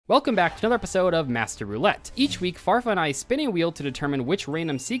Welcome back to another episode of Master Roulette. Each week, Farfa and I spin a wheel to determine which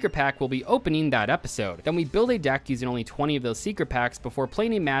random secret pack will be opening that episode. Then we build a deck using only 20 of those secret packs before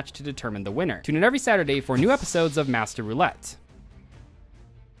playing a match to determine the winner. Tune in every Saturday for new episodes of Master Roulette.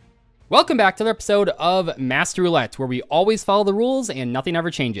 Welcome back to another episode of Master Roulette, where we always follow the rules and nothing ever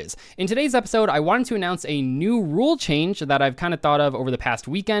changes. In today's episode, I wanted to announce a new rule change that I've kind of thought of over the past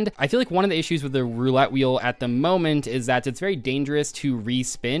weekend. I feel like one of the issues with the roulette wheel at the moment is that it's very dangerous to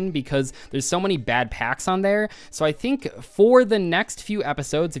respin because there's so many bad packs on there. So I think for the next few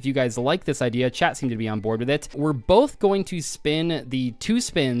episodes, if you guys like this idea, chat seemed to be on board with it, we're both going to spin the 2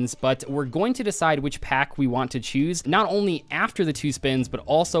 spins, but we're going to decide which pack we want to choose, not only after the 2 spins, but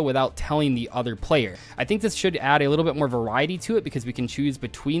also without telling the other player. I think this should add a little bit more variety to it because we can choose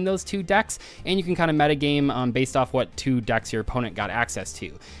between those 2 decks and you can kind of metagame based off what 2 decks your opponent got access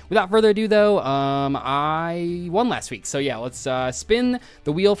to. Without further ado though, I won last week. So yeah, let's spin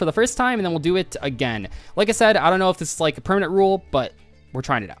the wheel for the first time and then we'll do it again. Like I said, I don't know if this is like a permanent rule, but we're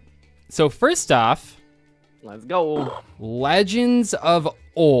trying it out. So first off, let's go. Legends of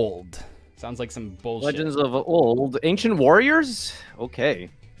Old. Sounds like some bullshit. Legends of Old. Ancient Warriors? Okay.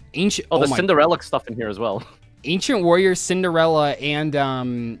 Ancient. Oh, there's Cinderella stuff in here as well. Ancient Warriors, Cinderella,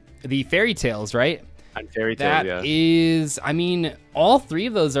 and the fairy tales, right? And fairy tales, That is, I mean, all 3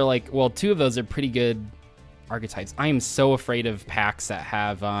 of those are like, well, 2 of those are pretty good archetypes. I am so afraid of packs that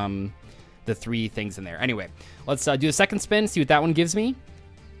have the 3 things in there. Anyway, let's do a second spin, see what that one gives me.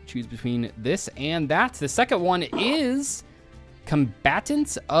 Choose between this and that. The second one is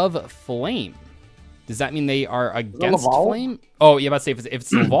Combatants of Flame. Does that mean they are against Flame? Oh, yeah, about to say if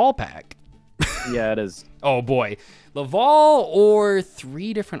it's Laval pack. Yeah, it is. Oh boy, Laval or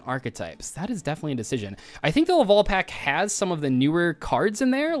 3 different archetypes. That is definitely a decision. I think the Laval pack has some of the newer cards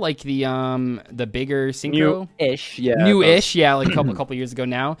in there, like the bigger synchro. New-ish, yeah. New-ish, yeah, like a couple years ago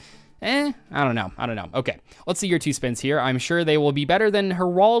now. I don't know. Okay, let's see your 2 spins here. I'm sure they will be better than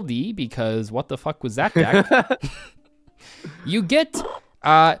Heraldi because what the fuck was that deck? You get.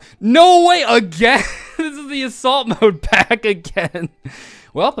 No way, again. This is the assault mode pack again.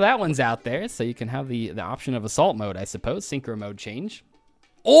 Well, that one's out there, so you can have the option of assault mode, I suppose. Synchro mode change.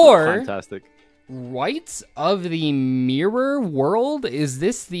 Or fantastic. Rights of the Mirror World. Is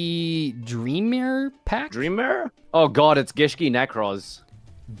this the Dream Mirror pack? Dream Mirror? Oh god, it's Gishki Necros.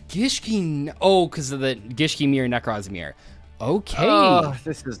 Gishki. Oh, because of the Gishki Mirror Necros Mirror. Okay. Oh,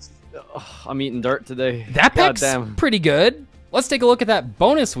 this is. I'm eating dirt today. That pack's pretty good. Let's take a look at that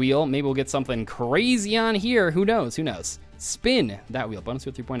bonus wheel. Maybe we'll get something crazy on here. Who knows? Who knows? Spin that wheel. Bonus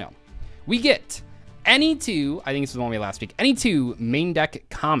wheel 3.0. We get any 2, I think this was one we had last week, any 2 main deck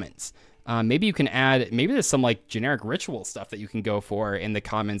commons. Maybe you can add, maybe there's some like generic ritual stuff that you can go for in the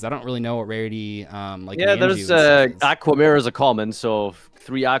commons. I don't really know what rarity like. Yeah, there's Aquamirror is a common, so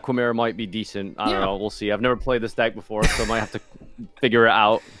 3 Aquamirror might be decent. I don't know. We'll see. I've never played this deck before, so I might have to figure it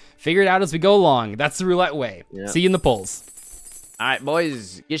out. Figure it out as we go along. That's the roulette way. Yeah. See you in the polls. All right,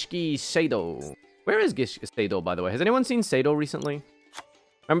 boys. Gishki Sado. Where is Gishki Sado, by the way? Has anyone seen Sado recently?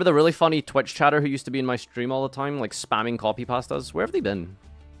 Remember the really funny Twitch chatter who used to be in my stream all the time, like spamming copy pastas? Where have they been?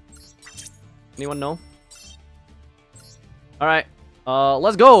 Anyone know? All right,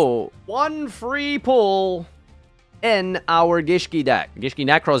 let's go. 1 free pull in our Gishki deck, Gishki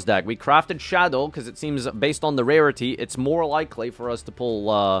Necros deck. We crafted Shadow because it seems based on the rarity, it's more likely for us to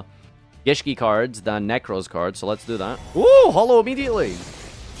pull Gishki cards than Necros cards, so let's do that. Ooh, hollow immediately.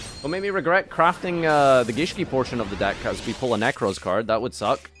 Don't make me regret crafting the Gishki portion of the deck as we pull a Necros card. That would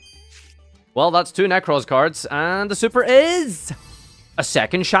suck. Well, that's 2 Necros cards, and the super is a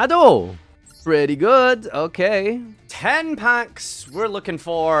second Shadow. Pretty good. Okay. 10 packs. We're looking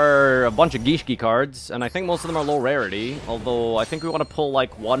for a bunch of Gishki cards, and I think most of them are low rarity, although I think we want to pull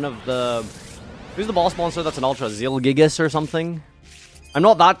like one of the... Who's the boss monster that's an Ultra? Zilgigus or something? I'm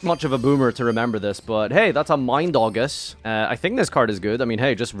not that much of a boomer to remember this, but hey, that's a Mindogus. I think this card is good. I mean,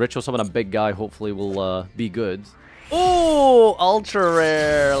 hey, just ritual summon a big guy, hopefully will be good. Oh, ultra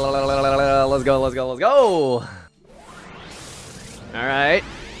rare. Let's go, let's go, let's go. All right.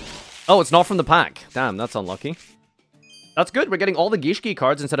 Oh, it's not from the pack. Damn, that's unlucky. That's good. We're getting all the Gishki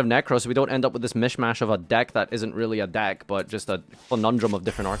cards instead of Necros, so we don't end up with this mishmash of a deck that isn't really a deck, but just a conundrum of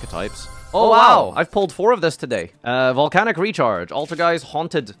different archetypes. Oh, wow. I've pulled 4 of this today. Volcanic Recharge, Altergeist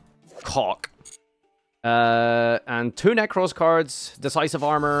Haunted Cock, and 2 Necros cards, Decisive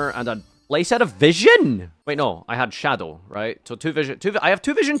Armor, and a playset of Vision. Wait, no. I had Shadow, right? So 2 Vision. I have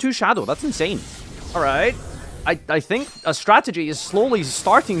 2 Vision, 2 Shadow. That's insane. All right. I think a strategy is slowly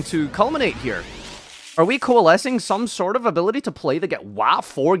starting to culminate here. Are we coalescing some sort of ability to play the wow,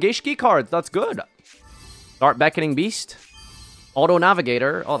 4 Gishki cards? That's good. Start Beckoning Beast. Auto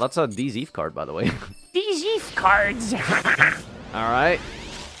Navigator. Oh, that's a Dzeeff card, by the way. Dzeeff cards. Alright.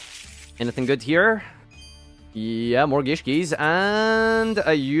 Anything good here? Yeah, more Gishkis and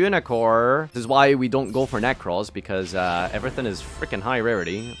a Unicorn. This is why we don't go for Necros, because everything is freaking high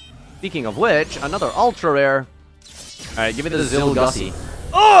rarity. Speaking of which, another ultra rare. Alright, give me the Zilgussi.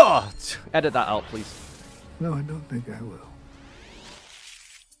 Oh! Edit that out, please. No, I don't think I will.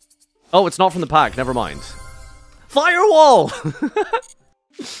 Oh, it's not from the pack. Never mind. Firewall!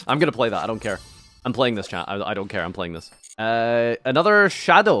 I'm gonna play that. I don't care. I'm playing this, chat. I don't care. I'm playing this. Another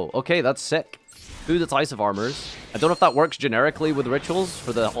Shadow. Okay, that's sick. 2 Decisive Armors. I don't know if that works generically with rituals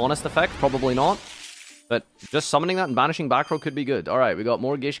for the honest effect. Probably not. But just summoning that and banishing back row could be good. Alright, we got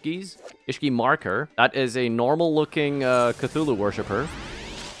more Gishkis. Gishki Marker. That is a normal-looking Cthulhu worshipper.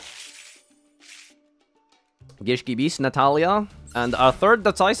 Gishki Beast, Natalia. And a 3rd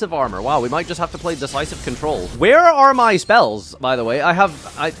Decisive Armor. Wow, we might just have to play Decisive Control. Where are my spells, by the way?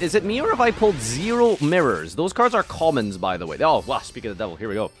 Is it me or have I pulled 0 mirrors? Those cards are commons, by the way. Oh, wow, speak of the devil. Here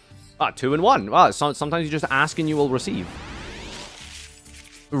we go. 2 in 1. Wow, sometimes you just ask and you will receive.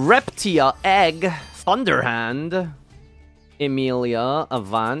 Reptia, Egg, Thunderhand, Emilia,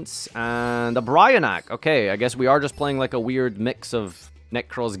 Avance, and a Bryanak. Okay, I guess we are just playing like a weird mix of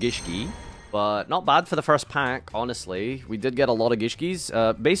Necros Gishki. But not bad for the first pack, honestly. We did get a lot of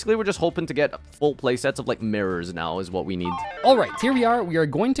Gishkis. Basically, we're just hoping to get full playsets of, like, mirrors now is what we need. All right, here we are. We are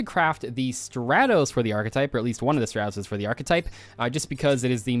going to craft the Stratos for the archetype, or at least one of the Stratos for the archetype, just because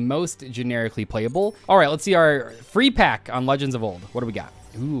it is the most generically playable. All right, let's see our free pack on Legends of Old. What do we got?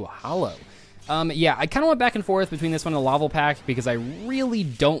 Ooh, Hollow. Yeah, I kind of went back and forth between this one and the Laval pack because I really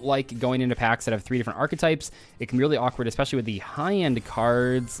don't like going into packs that have 3 different archetypes. It can be really awkward, especially with the high-end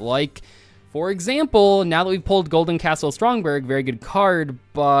cards like... For example, now that we've pulled Golden Castle Strongberg, very good card,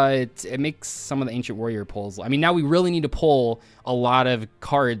 but it makes some of the Ancient Warrior pulls. I mean, now we really need to pull a lot of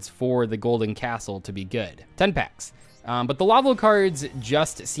cards for the Golden Castle to be good. 10 packs. But the Laval cards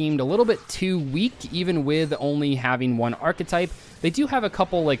just seemed a little bit too weak, even with only having 1 archetype. They do have a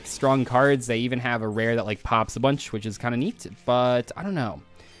couple, like, strong cards. They even have a rare that, like, pops a bunch, which is kind of neat, but I don't know.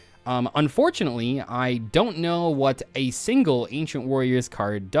 Unfortunately, I don't know what a single Ancient Warriors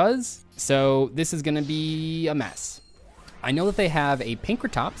card does, so this is going to be a mess. I know that they have a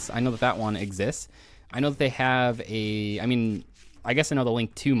Pinkertops. I know that that one exists. I know that they have a... I mean, I guess I know the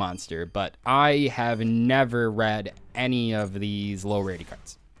Link 2 monster, but I have never read any of these low rarity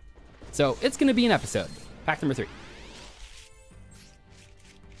cards. So it's going to be an episode. Pack number 3.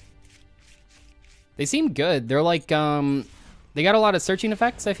 They seem good. They're like... They got a lot of searching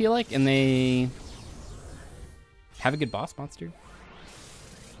effects, I feel like, and they have a good boss monster.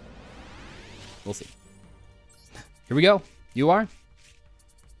 We'll see. Here we go. You are.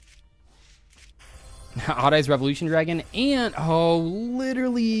 Odd Eyes Revolution Dragon, and, oh,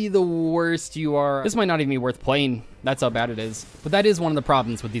 literally the worst you are. This might not even be worth playing. That's how bad it is. But that is one of the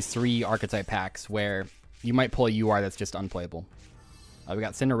problems with these 3 archetype packs, where you might pull a UR that's just unplayable. We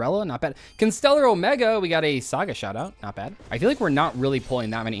got Cinderella, not bad. Constellar Omega, we got a Saga Shoutout, not bad. I feel like we're not really pulling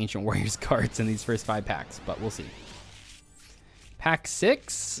that many Ancient Warriors cards in these first 5 packs, but we'll see. Pack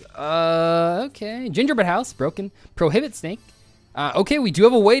 6, okay. Gingerbread House, broken. Prohibit Snake. Okay, we do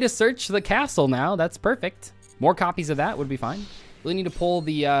have a way to search the castle now. That's perfect. More copies of that would be fine. Really need to pull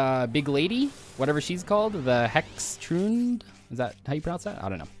the big lady, whatever she's called, the Hextrund. Is that how you pronounce that? I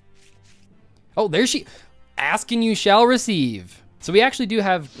don't know. Oh, there she... Ask and you shall receive. So we actually do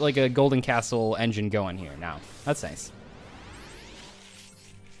have like a Golden Castle engine going here now. That's nice.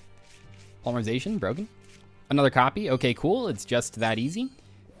 Polymerization, broken. Another copy. Okay, cool. It's just that easy.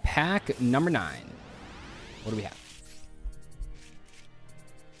 Pack number 9. What do we have?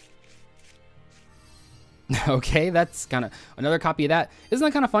 Okay, that's kind of another copy of that. Isn't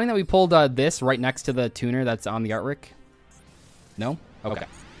that kind of funny that we pulled this right next to the tuner that's on the artwork? No? Okay.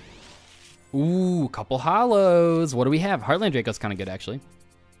 Ooh, couple hollows. What do we have? Heartland Draco's kind of good, actually.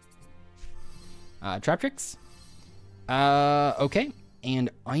 Trap Tricks. Okay. And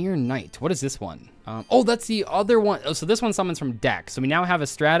Iron Knight. What is this one? Oh, that's the other one. Oh, so this one summons from deck. So we now have a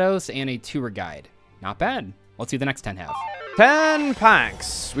Stratos and a tour guide. Not bad. Let's see what the next 10 have. 10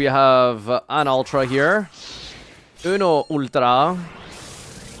 packs. We have an Ultra here. Uno Ultra.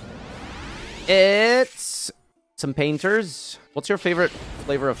 It's some painters. What's your favorite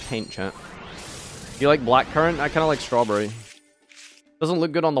flavor of paint, chat? Do you like blackcurrant? I kind of like strawberry. Doesn't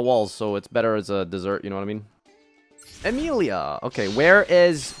look good on the walls, so it's better as a dessert, you know what I mean? Emilia. Okay, where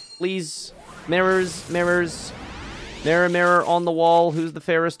is... Please. Mirrors, mirrors. Mirror, mirror on the wall. Who's the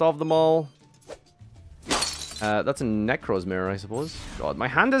fairest of them all? That's a Necro's Mirror, I suppose. God, my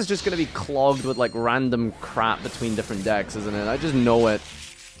hand is just going to be clogged with, like, random crap between different decks, isn't it? I just know it.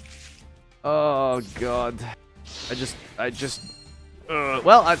 Oh, God.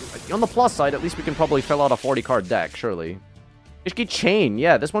 Well, on the plus side, at least we can probably fill out a 40-card deck, surely. Gishki Chain.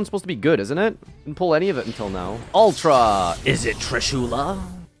 Yeah, this one's supposed to be good, isn't it? Didn't pull any of it until now. Ultra. Is it Trishula?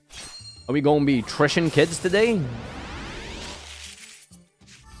 Are we going to be Trishan kids today?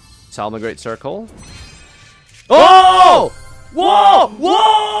 Salma Circle. Oh! Whoa!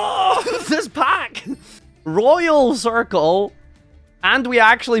 Whoa! This pack! Royal Circle. And we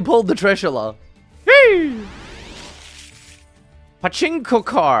actually pulled the Trishula. Hey! Pachinko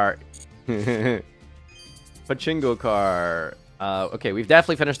car. Pachinko car. Okay, we've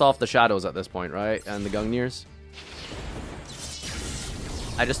definitely finished off the Shadows at this point, right? And the Gungnir's.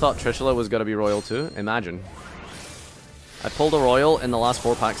 I just thought Trishula was going to be Royal too. Imagine. I pulled a Royal in the last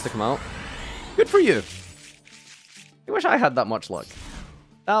 4 packs to come out. Good for you. I wish I had that much luck.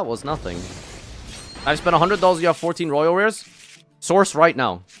 That was nothing. I've spent $100, you have 14 Royal Rares? Source right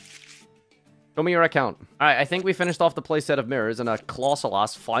now. Show me your account. Alright, I think we finished off the playset of mirrors and a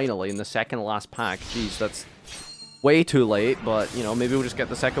Colossalas finally in the second last pack. Jeez, that's way too late, but, you know, maybe we'll just get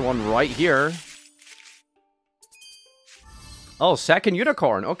the second one right here. Oh, second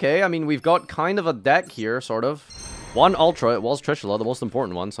Unicorn. Okay, I mean, we've got kind of a deck here, sort of. One Ultra, it was Trishula, the most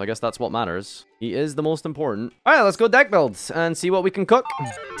important one, so I guess that's what matters. He is the most important. Alright, let's go deck builds and see what we can cook.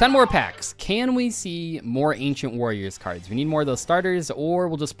 10 more packs. Can we see more Ancient Warriors cards? We need more of those starters, or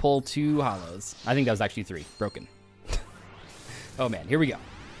we'll just pull 2 hollows. I think that was actually 3. Broken. Oh man, here we go.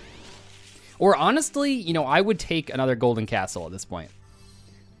 Or honestly, you know, I would take another Golden Castle at this point.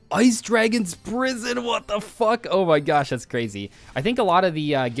 Ice Dragon's Prison, what the fuck? Oh my gosh, that's crazy. I think a lot of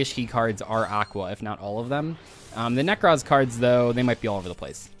the Gishki cards are Aqua, if not all of them. The Necros cards, though, they might be all over the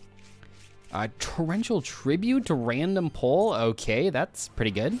place. Torrential Tribute to random pull. Okay, that's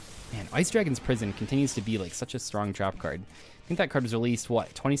pretty good. Man, Ice Dragon's Prison continues to be like such a strong drop card. I think that card was released, what,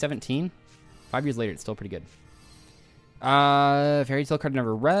 2017? 5 years later, it's still pretty good. Fairy Tale card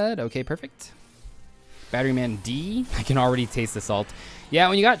never read. Okay, perfect. Batteryman D. I can already taste the salt. Yeah,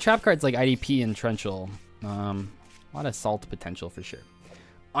 when you got trap cards like IDP and Torrential, a lot of salt potential for sure.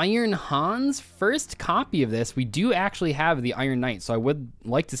 Iron Hans, first copy of this. We do actually have the Iron Knight, so I would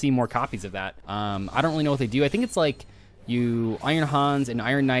like to see more copies of that. I don't really know what they do. I think it's like you Iron Hans and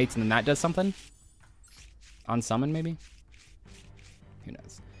Iron Knights, and then that does something. On summon, maybe? Who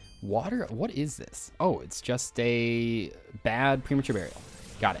knows? Water, what is this? Oh, it's just a bad Premature Burial.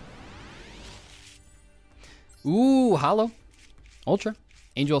 Got it. Ooh, Hollow. Ultra.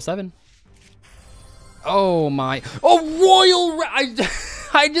 Angel 7. Oh my. Oh, Royal.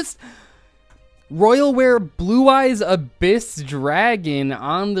 I just... Royal Wear Blue Eyes Abyss Dragon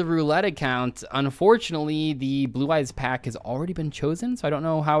on the roulette account. Unfortunately, the Blue Eyes pack has already been chosen, so I don't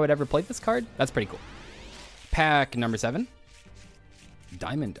know how I'd ever played this card. That's pretty cool. Pack number 7.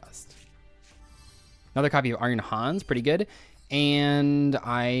 Diamond Dust. Another copy of Iron Hans, pretty good. And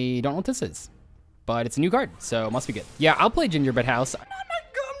I don't know what this is, but it's a new card, so it must be good. Yeah, I'll play Gingerbread House.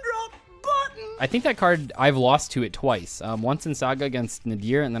 I think that card, I've lost to it twice. Once in Saga against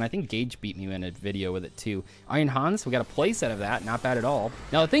Nadir, and then I think Gage beat me in a video with it too. Iron Hans, we got a playset of that, not bad at all.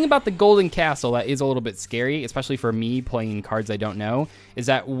 Now the thing about the Golden Castle that is a little bit scary, especially for me playing cards I don't know, is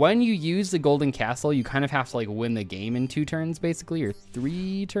that when you use the Golden Castle, you kind of have to like win the game in 2 turns basically, or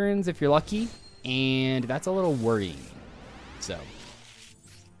 3 turns if you're lucky, and that's a little worrying. So,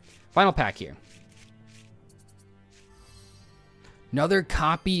 final pack here. Another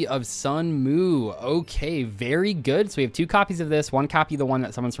copy of Sun Mu. Okay, very good. So we have 2 copies of this, 1 copy of the one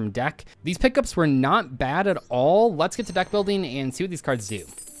that summons from deck. These pickups were not bad at all. Let's get to deck building and see what these cards do.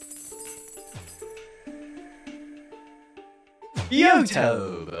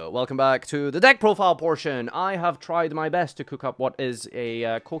 YouTube! Welcome back to the deck profile portion. I have tried my best to cook up what is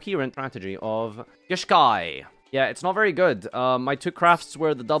a coherent strategy of Gishki. Yeah, it's not very good. My 2 crafts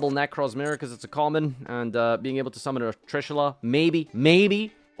were the double Necros Mirror because it's a common, and being able to summon a Trishula,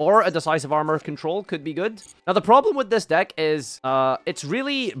 maybe, or a Decisive Armor Control could be good. Now, the problem with this deck is it's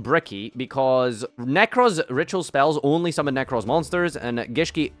really bricky because Necros ritual spells only summon Necros monsters, and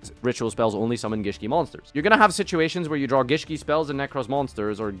Gishki ritual spells only summon Gishki monsters. You're going to have situations where you draw Gishki spells and Necros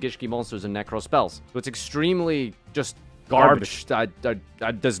monsters, or Gishki monsters and Necros spells. So it's extremely just... garbage.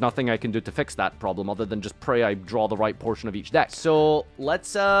 There's nothing I can do to fix that problem other than just pray I draw the right portion of each deck. So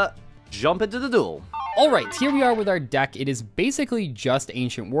let's jump into the duel. Alright, here we are with our deck. It is basically just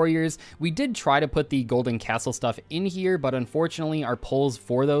Ancient Warriors. We did try to put the Golden Castle stuff in here, but unfortunately our pulls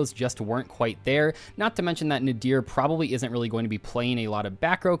for those just weren't quite there. Not to mention that Nadir probably isn't really going to be playing a lot of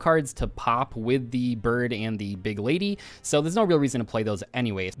back row cards to pop with the bird and the big lady, so there's no real reason to play those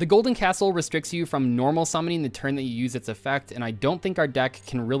anyways. The Golden Castle restricts you from normal summoning the turn that you use its effect, and I don't think our deck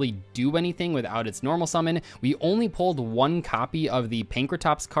can really do anything without its normal summon. We only pulled one copy of the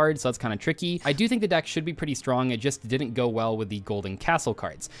Pankratops card, so that's kind of tricky. I do think the deck should be pretty strong. It just didn't go well with the Golden Castle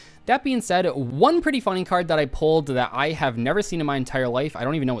cards. That being said, one pretty funny card that I pulled that I have never seen in my entire life, I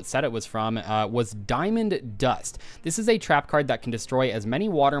don't even know what set it was from, was Diamond Dust. This is a trap card that can destroy as many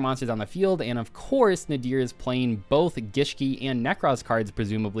water monsters on the field, and of course Nadir is playing both Gishki and Nekroz cards,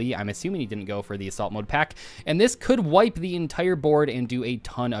 presumably. I'm assuming he didn't go for the Assault Mode pack, and this could wipe the entire board and do a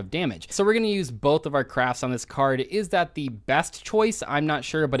ton of damage. So we're going to use both of our crafts on this card. Is that the best choice? I'm not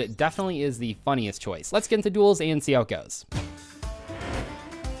sure, but it definitely is the funniest choice. Let's get into duels and see how it goes.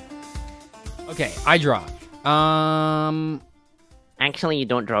 Okay, I draw. Actually, you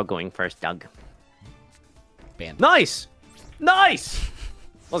don't draw going first, Doug. Banned. Nice! Nice!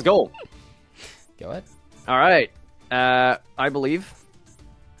 Let's go. Go ahead. All right. I believe.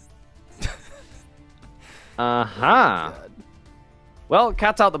 Uh-huh. Well,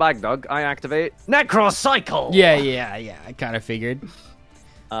 cat's out the bag, Doug. I activate Necros Cycle. Yeah, I kind of figured.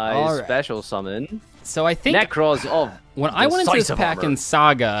 Alright. Special summon. So I think Necros of when I went into this Decisive pack Armor. in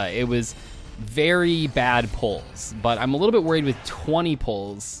Saga, it was very bad pulls, but I'm a little bit worried with 20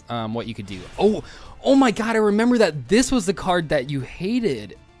 pulls, what you could do. Oh my god, I remember that this was the card that you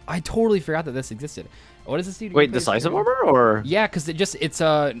hated. I totally forgot that this existed. What does this do? Wait, Decisive Armor or? Yeah, because it's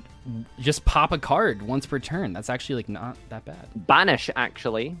just pop a card once per turn. That's actually like not that bad. Banish,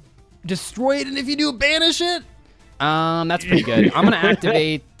 actually. Destroy it, and if you do, banish it. That's pretty good. I'm gonna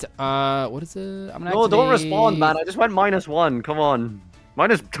activate. What is it? I'm gonna. No, don't activate... respond, man. I just went -1. Come on.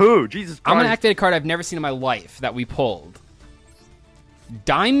 -2. Jesus Christ. I'm gonna activate a card I've never seen in my life that we pulled.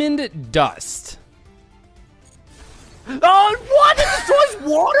 Diamond Dust. Oh, what? It destroys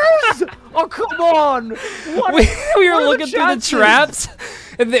waters? Oh, come on. What? We were What are looking through the chances? traps,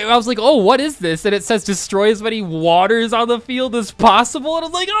 and I was like, "Oh, what is this?" And it says destroy as many waters on the field as possible, and I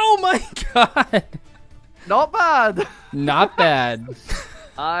was like, "Oh my god." Not bad. Not bad.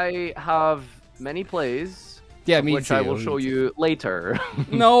 I have many plays. Yeah, me which too. I will show you later.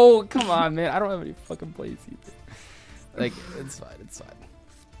 No, come on, man. I don't have any fucking plays either. Like, it's fine. It's fine.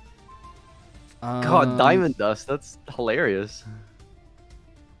 God, Diamond Dust. That's hilarious.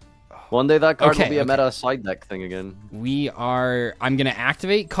 One day that card will be a meta side deck thing again. I'm going to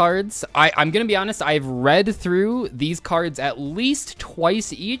activate cards. I'm going to be honest. I've read through these cards at least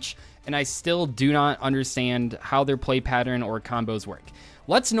twice each, and I still do not understand how their play pattern or combos work.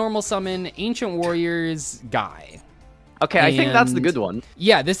 Let's normal summon Ancient Warriors Guy. Okay, I think that's the good one.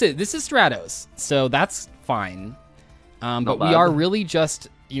 Yeah, this is Stratos, so that's fine. But we bad. are really just,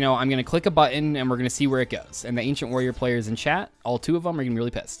 I'm going to click a button and we're going to see where it goes. And the Ancient Warrior players in chat, all two of them are going to be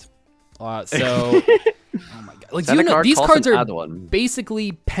really pissed. Oh my god! Like, these cards are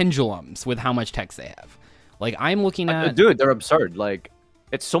basically pendulums with how much text they have. Like, I'm looking at, dude, they're absurd. Like,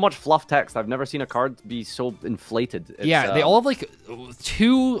 it's so much fluff text. I've never seen a card be so inflated. Yeah, they all have like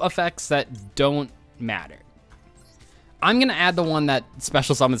 2 effects that don't matter. I'm gonna add the one that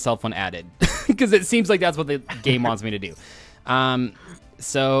Special Summon Self one added because it seems like that's what the game wants me to do.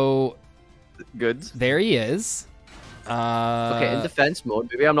 So good. There he is. Okay, in defense mode.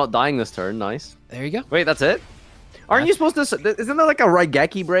 Maybe I'm not dying this turn. Nice. There you go. Wait, that's it? Aren't you supposed to... Isn't there like a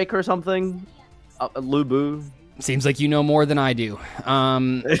Raigeki break or something? A Lubu? Seems like you know more than I do.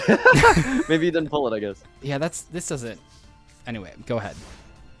 Maybe you didn't pull it, I guess. Yeah, this doesn't... Anyway, go ahead.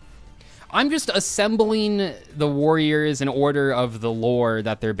 I'm just assembling the warriors in order of the lore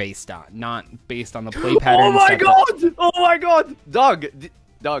that they're based on, not based on the play pattern. Oh my god! Oh my god! Doug!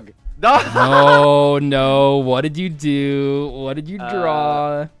 No, what did you do? What did you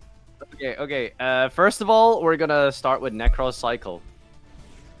draw? Okay. First of all, we're gonna start with Necros Cycle.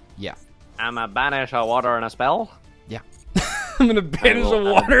 Yeah. I'm gonna banish a water and a spell. Yeah. I'm gonna banish a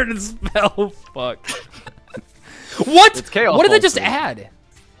water and a spell. Fuck. What? It's chaos. What did they just add?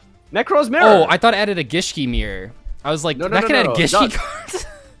 Necros Mirror. Oh, I thought it added a Gishki mirror. I was like, that could add a Gishki card.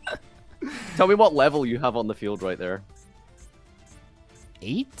 Tell me what level you have on the field right there.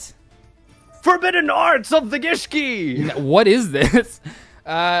 8? Forbidden Arts of the Gishki! What is this?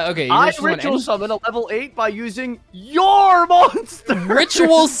 Okay. I ritual summon a level 8 by using your monster!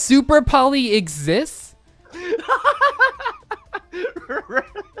 Ritual Super Poly exists?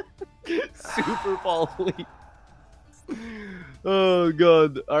 Super Poly. Oh,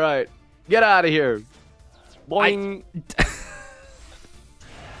 God. Alright. Get out of here. Boing.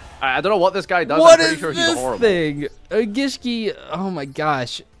 I don't know what this guy does. What I'm pretty is sure he's this horrible. thing? Gishki, oh my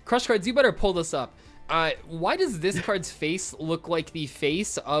gosh. Crush Cards, you better pull this up. Why does this card's face look like the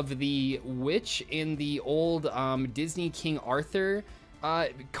face of the witch in the old Disney King Arthur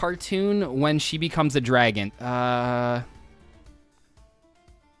cartoon when she becomes a dragon? Oh,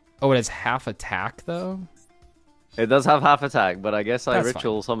 it has half attack, though? It does have half attack, but I guess I That's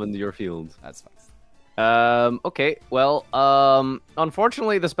ritual summoned your field. That's fine. Okay, well,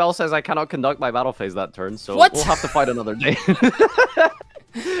 unfortunately the spell says I cannot conduct my battle phase that turn, so What? we'll have to fight another day.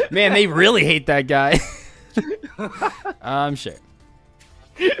 Man, they really hate that guy. I'm sure.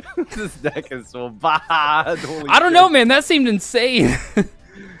 This deck is so bad. Holy I don't shit. know, man. That seemed insane.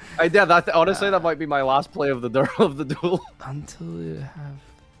 Honestly, that might be my last play of the duel. Until you have...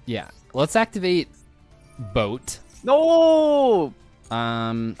 Yeah. Let's activate Boat. No! I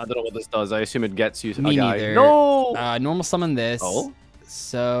I don't know what this does. I assume it gets you Me a guy. neither. No! Normal summon this. Oh?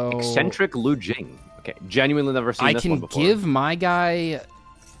 So... Eccentric Lu Jing. Okay, genuinely never seen I this can one before. give my guy...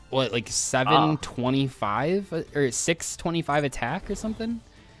 What, like 725 or 625 attack or something?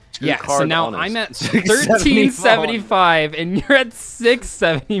 Yeah, so card now honest. I'm at 675. 1375 and you're at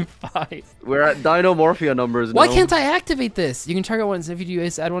 675. We're at Dinomorphia numbers Why now. can't I activate this? You can target one, so if you do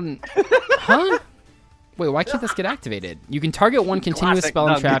ace, add one. Huh? Wait, why can't this get activated? You can target one continuous Classic spell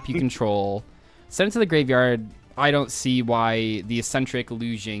and Doug. trap you control. Send it to the graveyard. I don't see why the eccentric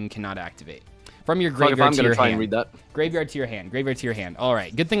Lujing cannot activate. From your Fuck, if graveyard I'm to gonna your try hand. and read that. Graveyard to your hand. Graveyard to your hand. All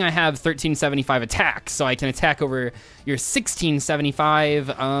right. Good thing I have 1375 attack, so I can attack over your 1675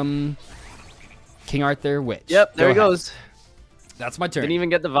 King Arthur Witch. Yep, there he Go ahead. goes. That's my turn. Didn't even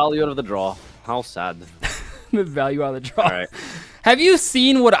get the value out of the draw. How sad. The value out of the draw. All right. Have you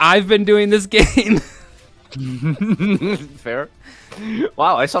seen what I've been doing this game? Fair.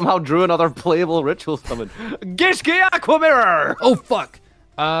 Wow, I somehow drew another playable ritual summon. Gishki Aqua Mirror! Oh, fuck.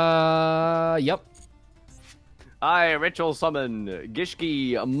 Yep. I ritual summon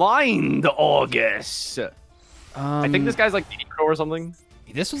Gishki Mind August. I think this guy's like 80 Crow or something.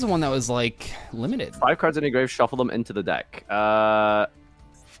 This was the one that was, like, limited. 5 cards in a grave, shuffle them into the deck. Wow.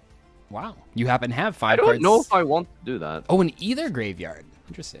 You happen to have 5 I don't cards. know if I want to do that. Oh, in either graveyard.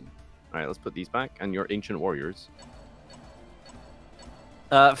 Interesting. Alright, let's put these back. And your Ancient Warriors.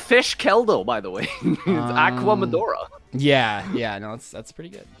 Fish Keldo, by the way. It's Aqua Medora. Yeah, no, that's pretty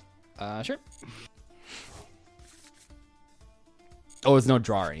good. Sure. Oh, it's no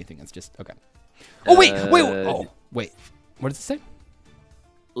draw or anything. It's just okay. Oh wait. Oh wait. What does it say?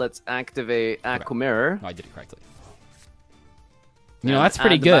 Let's activate Aqua Mirror. Oh, I did it correctly. You know, that's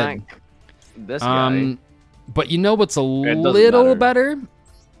pretty add good. back this guy. But you know what's a doesn't little matter. better?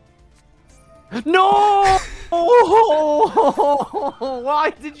 No!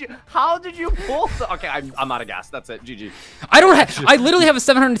 Why did you? How did you pull? Okay, I'm out of gas. That's it. GG. I don't have. I literally have a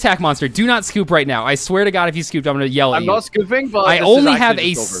 700 attack monster. Do not scoop right now. I swear to God, if you scooped, I'm gonna yell at I'm you. not scooping, but I this is only actually have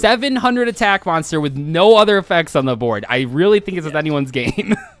a just over. 700 attack monster with no other effects on the board. I really think it's anyone's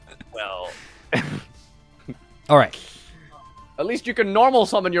game. Well, All right. at least you can normal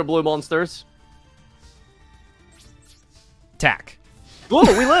summon your blue monsters. Attack. Ooh,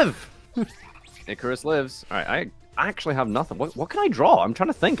 we live. Icarus lives. All right, I actually have nothing. What can I draw? I'm trying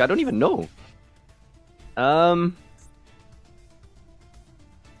to think. I don't even know.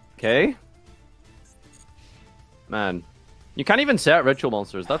 Okay. Man, you can't even set ritual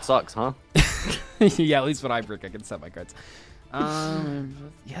monsters. That sucks, huh? Yeah, at least when I break, I can set my cards. Yeah,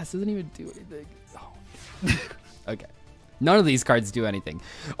 this doesn't even do anything. Oh. Okay. None of these cards do anything.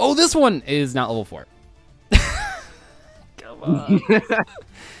 Oh, this one is not level 4. Come on.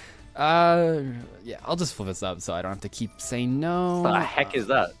 Yeah, I'll just flip this up so I don't have to keep saying no. What the heck is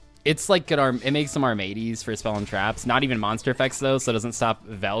that? It's like it makes some Armades for spell and traps. Not even monster effects though, so it doesn't stop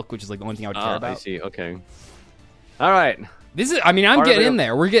Velk, which is like the only thing I would care about. I see. Okay. All right. This is. I mean, I'm Part of getting it- in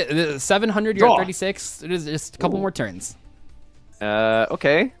there. We're getting 700. You're Draw. at 36. It is just a couple more turns.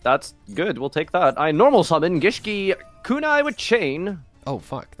 Okay, that's good. We'll take that. I normal summon Gishki Kunai with Chain. Oh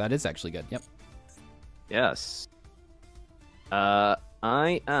fuck, that is actually good. Yep. Yes.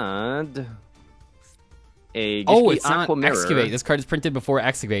 I add a Gishki Oh, it's Aqua not Mirror. excavate. This card is printed before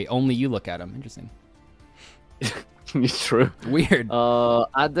excavate. Only you look at them. Interesting. It's true. Weird.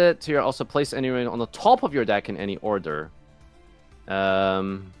 Add it to your also place anywhere on the top of your deck in any order. I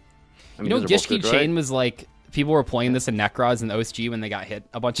mean, You know, those are both Gishki good, right? Chain was like people were playing this in Necros and the OSG when they got hit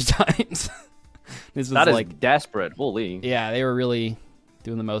a bunch of times. This was That is like, desperate. Holy. yeah, they were really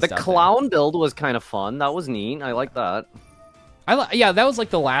doing the most. The out there. clown build was kind of fun. That was neat. I like that. Yeah, that was like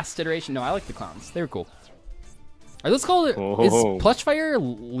the last iteration. No, I like the clowns. They were cool. Are those called? Oh. Is Plush Fire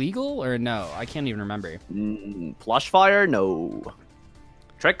legal or no? I can't even remember. Plush Fire? No.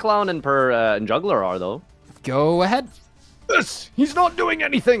 Trick Clown and Juggler are, though. Go ahead. Yes! He's not doing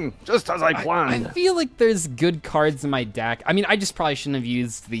anything! Just as I I planned. feel like there's good cards in my deck. I mean, I just probably shouldn't have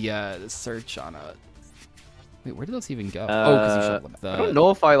used the search on a... Wait, where did those even go? Oh, because you shuffled them. I don't know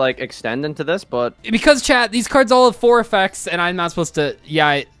if I, like, extend into this, but... Because, chat, these cards all have 4 effects, and I'm not supposed to...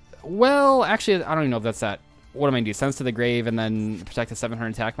 Yeah, well, actually, I don't even know if that's that. What am I going to do? Sends to the grave and then protect the 700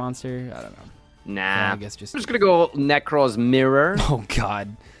 attack monster? I don't know. Nah. Yeah, I guess just... I'm just gonna go Necro's Mirror. Oh,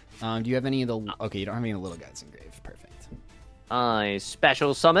 God. Do you have any of the... Okay, you don't have any of the little guys in grave. Perfect. I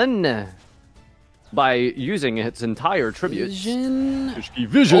special summon by using its entire tribute. Vision. Gishki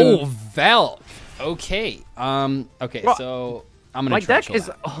Vision. Oh, Valve. Okay. Okay, Bro, so I'm gonna. My deck torrential is.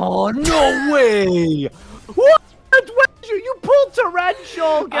 that. Oh no way! What? You pulled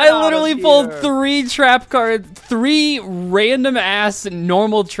torrential. Get I out literally of pulled here. 3 trap cards, 3 random ass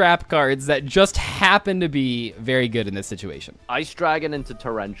normal trap cards that just happen to be very good in this situation. Ice Dragon into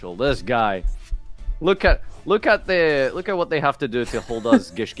torrential. This guy. Look at what they have to do to hold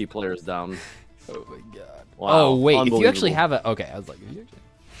us Gishki players down. Oh my god. Wow, Oh wait, if you actually unbelievable. have a okay, I was like, if you actually...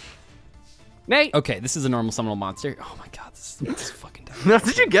 Nate. Okay, this is a normal summonable monster. Oh my god, this is fucking deck. How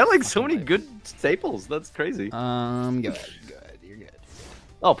did you get like so many good staples? That's crazy. Go ahead, you're good.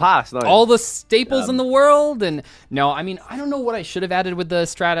 Oh, pass. Nice. All the staples in the world, and no, I mean, I don't know what I should have added with the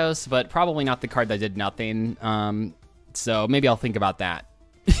Stratos, but probably not the card that did nothing. So maybe I'll think about that.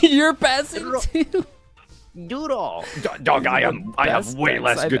 You're passing too. Doodle. Dog, I have way decks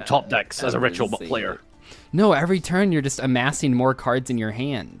less I've good top decks as a ever ritual seen. player. No, every turn you're just amassing more cards in your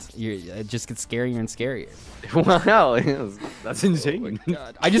hand. It just gets scarier and scarier. Wow, yes, that's insane.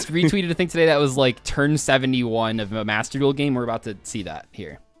 God. I just retweeted a thing today that was like turn 71 of a Master Duel game. We're about to see that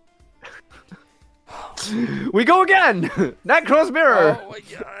here. We go again. Necro's Mirror. Oh my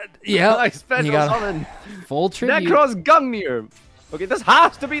god. Yeah. I special summon. Full tribute. Necro's Gungnir. Okay, this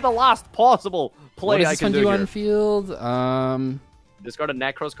has to be the last possible play What does I this can one do do here. on field? Discard a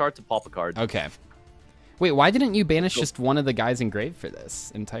Necro's card to pop a card. Okay. Wait, why didn't you banish just one of the guys engraved for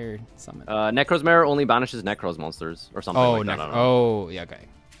this entire summon? Necro's Mirror only banishes Necro's monsters or something like that. I don't know. Oh, yeah, okay.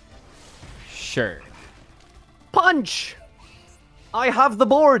 Sure. Punch! I have the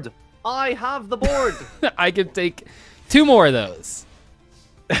board. I have the board. I could take 2 more of those.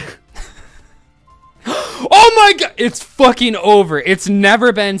 Oh my god! It's fucking over. It's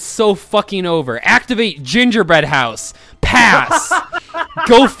never been so fucking over. Activate Gingerbread House. Pass.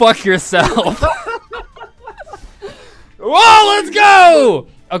 Go fuck yourself. Whoa, let's go!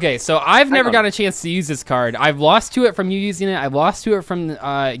 Okay, so I've never got a chance to use this card. I've lost to it from you using it. I've lost to it from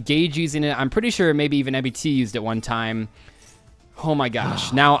Gage using it. I'm pretty sure maybe even EBT used it one time. Oh my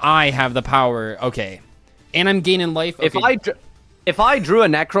gosh. Now I have the power. Okay. And I'm gaining life. Okay. If I drew a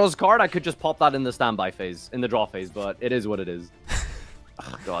Necro's card, I could just pop that in the standby phase, in the draw phase, but it is what it is.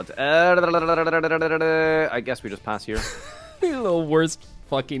 Oh, God. I guess we just pass here. The worst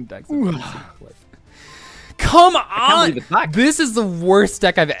fucking decks. Come on! This is the worst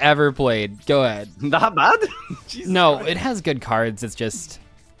deck I've ever played. Go ahead. That bad? Jesus No, Christ. it has good cards. It's just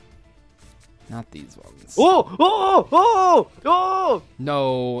not these ones. Oh! Oh! Oh! Oh!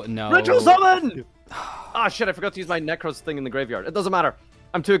 No, no. Ritual summon! Ah, shit, I forgot to use my Necros thing in the graveyard. It doesn't matter.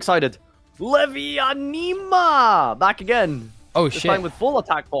 I'm too excited. Levianima! Back again. Oh, This shit. time with full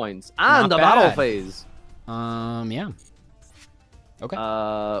attack points. And Not a battle bad. phase. Yeah. Okay.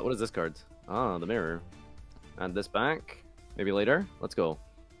 What is this card? Ah, the mirror. Add this back. Maybe later. Let's go.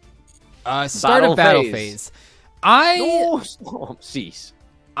 Start a battle phase. No! Stop. Cease.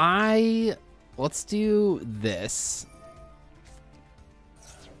 Let's do this.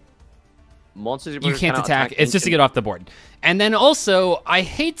 Monsters You can't attack. It's just to get off the board. And then also, I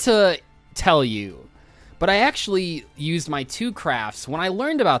hate to tell you, but I actually used my 2 crafts. When I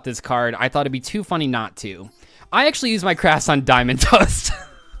learned about this card, I thought it'd be too funny not to. I actually used my crafts on Diamond Dust.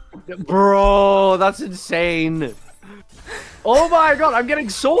 Bro, that's insane. Oh my god, I'm getting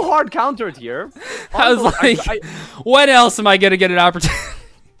so hard countered here. I was like, what else am I going to get an opportunity?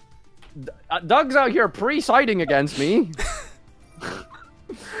 Doug's out here pre-siding against me.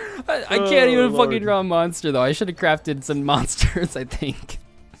 I can't even Lord. fucking draw a monster, though. I should have crafted some monsters, I think.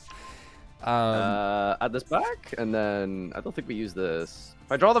 Add this back, and then I don't think we use this.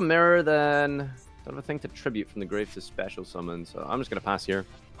 If I draw the mirror, then I don't have a thing to tribute from the grave to special summon, so I'm just gonna pass here.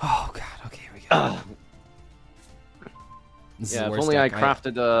 Oh, God. Okay, here we go. This is Yeah, the if worst only I deck.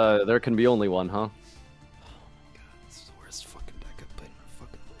 crafted There Can Be Only One, huh? This is the worst fucking deck I've played in my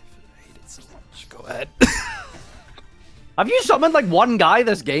fucking life. I hate it so much. Go ahead. Have you summoned like one guy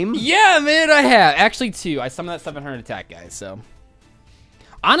this game? Yeah, man, I have. Actually, two. I summoned that 700 attack guy, so.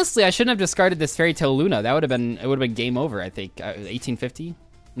 Honestly, I shouldn't have discarded this Fairy Tale Luna. That would have been game over, I think. 1850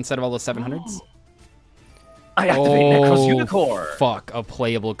 instead of all those 700s. I activate Necros Unicorn. Fuck, a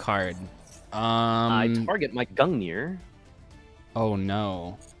playable card. I target my Gungnir. Oh,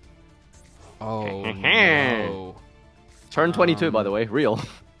 no. Oh, no. Turn 22, by the way. Real.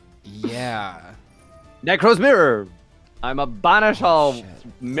 Yeah. Necros Mirror. I'm a banish a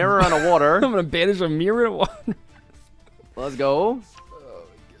mirror and a water. I'm gonna banish a mirror and water. Let's go.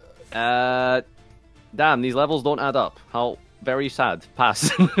 Damn, these levels don't add up. How very sad.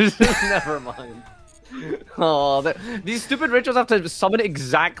 Pass. Never mind. Oh, these stupid rituals have to summon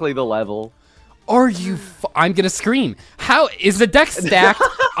exactly the level. Are you? I'm gonna scream. How is the deck stacked?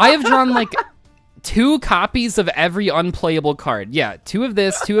 I have drawn like 2 copies of every unplayable card. Yeah, 2 of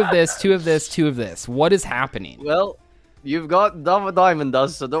this, 2 of this, 2 of this, 2 of this. What is happening? Well, you've got double diamond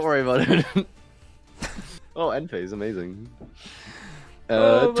dust, so don't worry about it. Oh, end phase, amazing.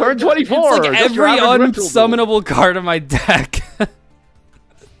 Turn 24. It's like every unsummonable card in my deck.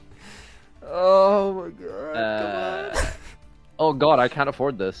 Oh my god! Come on. Oh god, I can't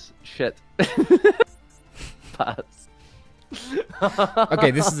afford this. Shit. Pass.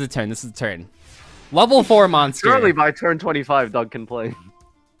 Okay, this is the turn. This is the turn. Level 4 monster. Surely by turn 25, Doug can play.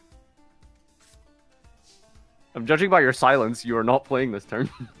 I'm judging by your silence. You are not playing this turn.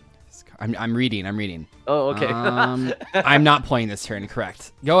 I'm reading. I'm reading. Oh, okay. I'm not playing this turn.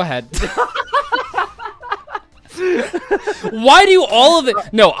 Correct. Go ahead. Why do all of it?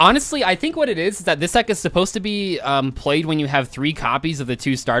 No, honestly, I think what it is that this deck is supposed to be played when you have 3 copies of the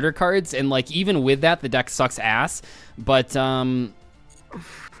 2 starter cards, and like even with that, the deck sucks ass. But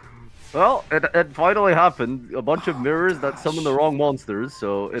well, it finally happened. A bunch of mirrors that summon the wrong monsters,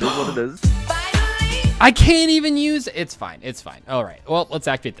 so it is what it is. I can't even use. It's fine. It's fine. All right. Well, let's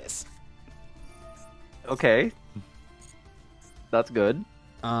activate this. Okay, that's good.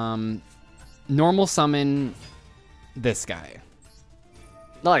 Normal summon this guy.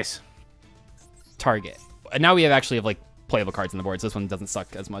 Nice. Target. And now we actually have like playable cards on the board, so this one doesn't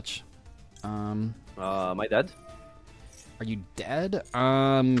suck as much. Am I dead? Are you dead?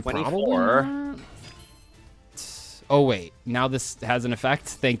 24. Probably not. Oh wait, now this has an effect.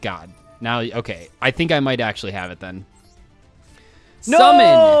 Thank God. Now, okay, I think I might actually have it then. No!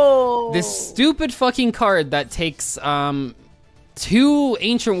 Summon this stupid fucking card that takes 2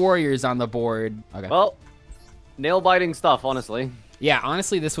 Ancient Warriors on the board. Okay. Well, nail-biting stuff, honestly. Yeah,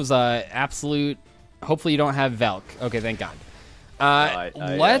 honestly, this was a absolute. Hopefully, you don't have Velk. Okay, thank God.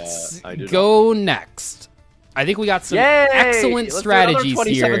 Let's go next. I think we got some excellent strategies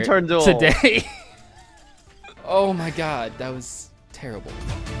here today. Oh my God, that was terrible.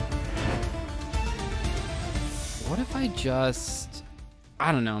 What if I just...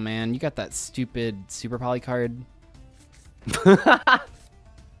 I don't know, man. You got that stupid Super Poly card. What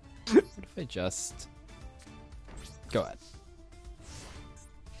if I just... Go ahead.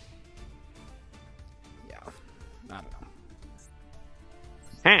 Yeah. I don't know.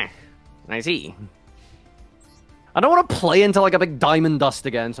 Huh. I see. I don't want to play into like a big diamond dust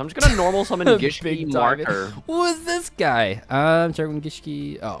again, so I'm just gonna normal summon Gishki Marker. Who was this guy? Jargon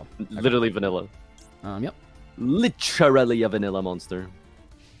Gishki. Oh. Literally vanilla. Yep. Literally a vanilla monster.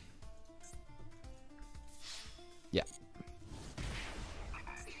 Yeah.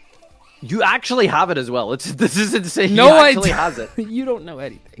 You actually have it as well. This is insane. No, he actually has it. You don't know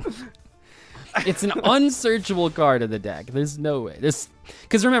anything. It's an unsearchable card in the deck. There's no way.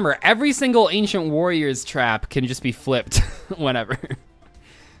 Because remember, every single Ancient Warriors trap can just be flipped whenever.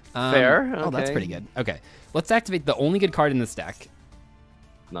 Fair. Okay. Oh, that's pretty good. Okay, let's activate the only good card in this deck.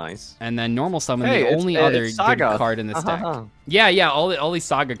 Nice. And then normal summon the only other good card in this deck. Yeah, all these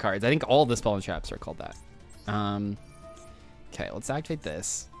Saga cards. I think all the spell and traps are called that. Okay, let's activate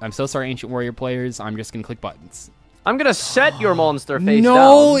this. I'm so sorry, Ancient Warrior players. I'm just gonna click buttons. I'm gonna set your monster face down.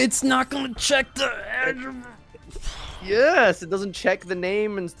 No, it's not gonna check the edge of... Yes, it doesn't check the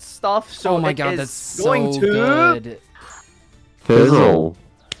name and stuff, so oh my God, that's going so to... good. Fizzle.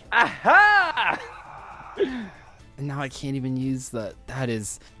 Aha! And now I can't even use the... That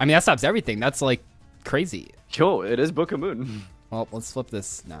is... I mean, that stops everything. That's, like, crazy. Yo, it is Book of Moon. Well, let's flip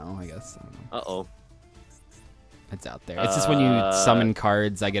this now, I guess. I don't know. Uh-oh. It's out there. It's just when you summon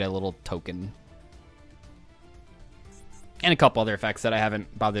cards, I get a little token. And a couple other effects that I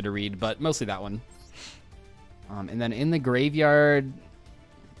haven't bothered to read, but mostly that one. And then in the graveyard,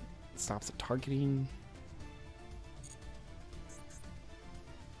 it stops at targeting.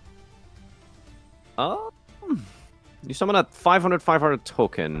 You summon a 500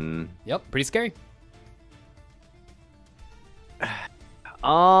 token. Yep, pretty scary.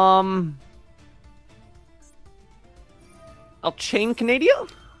 I'll chain Canada.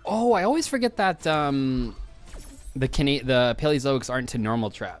 Oh, I always forget that the Paleozoics aren't to normal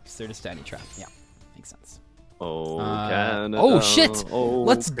traps. They're just to any trap. Yeah, makes sense. Oh, Canada. Oh, shit. Oh,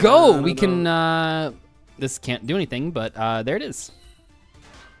 Let's go. We can... this can't do anything, but there it is.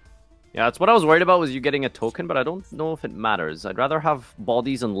 Yeah, that's what I was worried about, was you getting a token, but I don't know if it matters. I'd rather have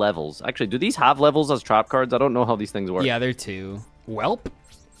bodies and levels. Actually, do these have levels as trap cards? I don't know how these things work. Yeah, they're two. Welp.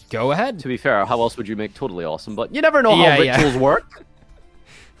 Go ahead. To be fair, how else would you make totally awesome? But you never know how rituals work.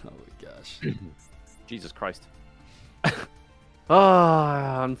 Oh my gosh. Jesus Christ.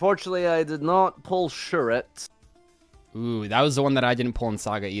 Unfortunately, I did not pull Shuret. Ooh, that was the one that I didn't pull in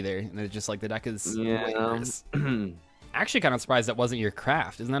Saga either. And it's just like the deck is way worse. Actually, kind of surprised that wasn't your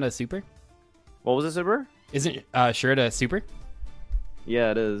craft. Isn't that a super? What was it, super? Isn't Shuret a super?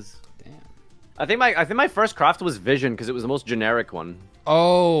 Yeah, it is. Damn. I think my first craft was Vision because it was the most generic one.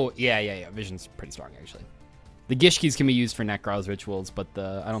 Oh, yeah. Vision's pretty strong, actually. The Gishkis can be used for Nekroz rituals, but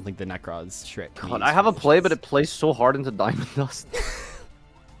I don't think the Nekroz Shrit can be God, used I have for a play, but it plays so hard into Diamond Dust.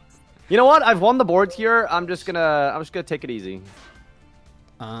 You know what? I've won the board here. I'm just gonna take it easy.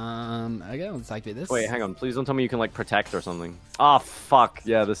 Okay, let's activate this. Wait, hang on. Please don't tell me you can like protect or something. Oh fuck.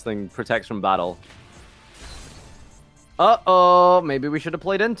 Yeah, this thing protects from battle. Uh-oh. Maybe we should have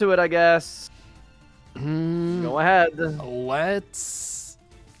played into it, I guess. Go ahead. Let's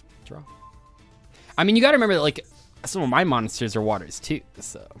draw. I mean, you gotta remember that, like, some of my monsters are waters too,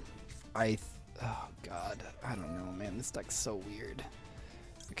 so oh god, I don't know, man, this deck's so weird.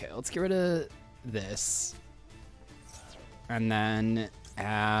 Okay, let's get rid of this and then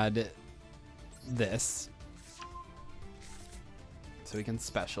add this so we can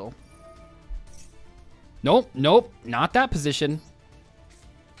special. Nope, not that position.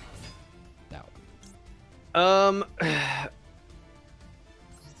 That one.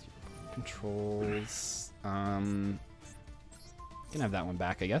 Controls. Can have that one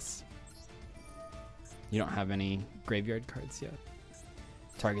back, I guess. You don't have any graveyard cards yet.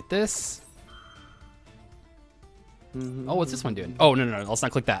 Target this. Oh, what's this one doing? Oh, no. Let's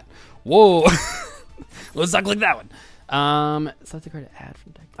not click that. Whoa. Let's not click that one. Select the card to add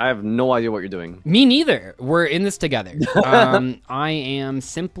from deck. I have no idea what you're doing. Me neither. We're in this together. I am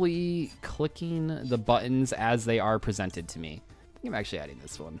simply clicking the buttons as they are presented to me. I think I'm actually adding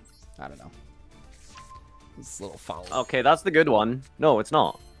this one. I don't know. This little follow. Okay, that's the good one. No, it's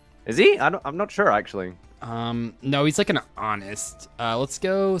not. Is he? I'm not sure, actually. No, he's like an honest. Let's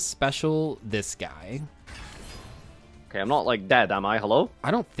go special this guy. Okay, I'm not like dead, am I? Hello?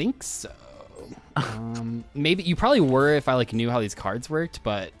 I don't think so. Maybe you probably were if I like knew how these cards worked,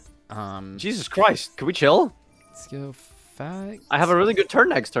 but Jesus Christ, can we chill? let's go fact. I have a really good turn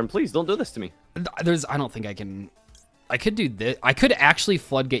next turn. Please don't do this to me. I don't think I can. I could do this. I could actually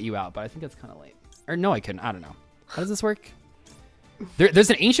floodgate you out, but I think that's kind of late. Or no, I couldn't. I don't know. How does this work? There's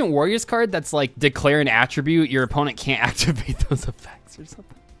an Ancient Warriors card that's like declare an attribute. Your opponent can't activate those effects or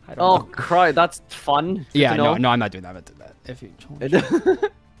something. I don't know. Cry. That's fun. Yeah, no, I'm not doing that. I'm not doing that. If you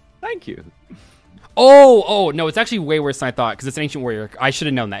Thank you. Oh, no, it's actually way worse than I thought because it's an Ancient Warrior. I should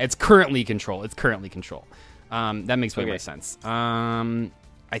have known that. It's currently control. That makes way more sense.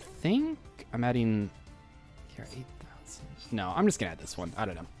 I think I'm adding here 8,000. No, I'm just gonna add this one. I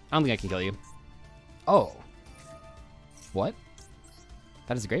don't know. I don't think I can kill you. Oh. What?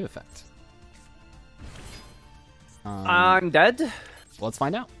 That is a grave effect. I'm dead. Well, let's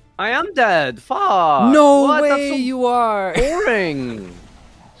find out. I am dead. Fuck. No what? way That's so you are. boring.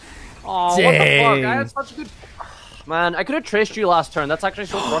 Oh, what the fuck? I had such a good... Man, I could have traced you last turn. That's actually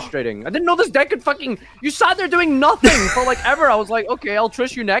so frustrating. I didn't know this deck could fucking... You sat there doing nothing for like ever. I was like, okay, I'll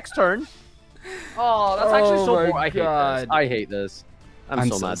trace you next turn. Oh, that's actually so boring. I hate this. I'm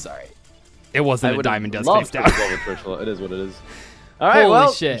so mad. Sorry. It wasn't a Diamond Dust face down. It is what it is. All right, Holy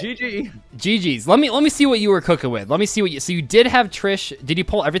well, shit. GG. GG's. Let me see what you were cooking with. Let me see what you... So you did have Trish. Did you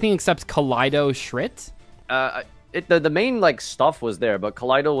pull everything except Kaleido Shrit? The main like stuff was there, but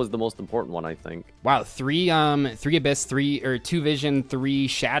Kaleido was the most important one, I think. Wow, 3 Abyss, 2 Vision, 3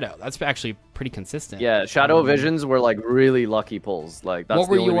 Shadow. That's actually pretty consistent. Yeah, Shadow Visions were like really lucky pulls. Like that's what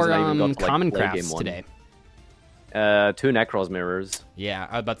were the only your reason I even got to, common play crafts game 1. today? 2 Necros mirrors. Yeah,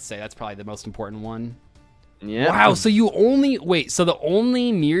 I was about to say that's probably the most important one. Yeah. Wow, so you only... Wait, so the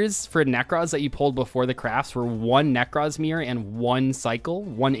only mirrors for Necros that you pulled before the crafts were 1 Necros mirror and 1 cycle?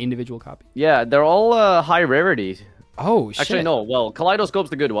 1 individual copy? Yeah, they're all high rarity. Oh, shit. Actually, no. Well, Kaleidoscope's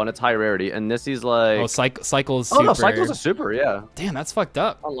the good one. It's high rarity. And this is like... Oh, Cycle's super. Oh, no, Cycle's a super, yeah. Damn, that's fucked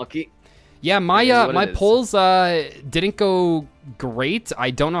up. Unlucky. Yeah, my my pulls didn't go great.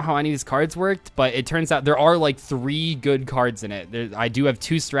 I don't know how any of these cards worked, but it turns out there are like 3 good cards in it. I do have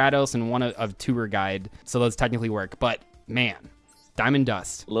 2 Stratos and 1 of Tour Guide, so those technically work. But man, Diamond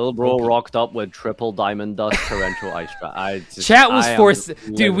Dust. Little bro rocked up with triple Diamond Dust Torrential Ice Trap. Chat was forced.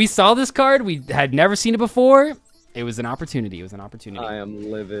 Dude, we saw this card. We had never seen it before. It was an opportunity. It was an opportunity. I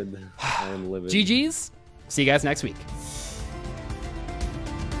am livid. I am livid. GG's. See you guys next week.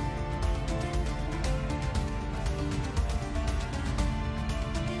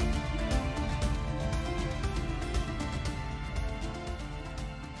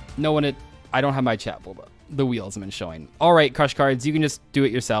 No one I don't have my chat pulled up. The wheels have been showing. All right, Crush Cards, you can just do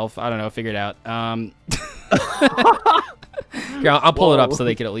it yourself. I don't know, figure it out. Here, I'll pull it up so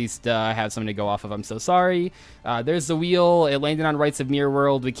they could at least have something to go off of. I'm so sorry. There's the wheel. It landed on Rights of Mirror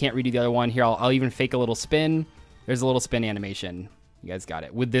World. We can't redo the other one. Here, I'll even fake a little spin. There's a little spin animation. You guys got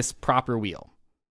it with this proper wheel.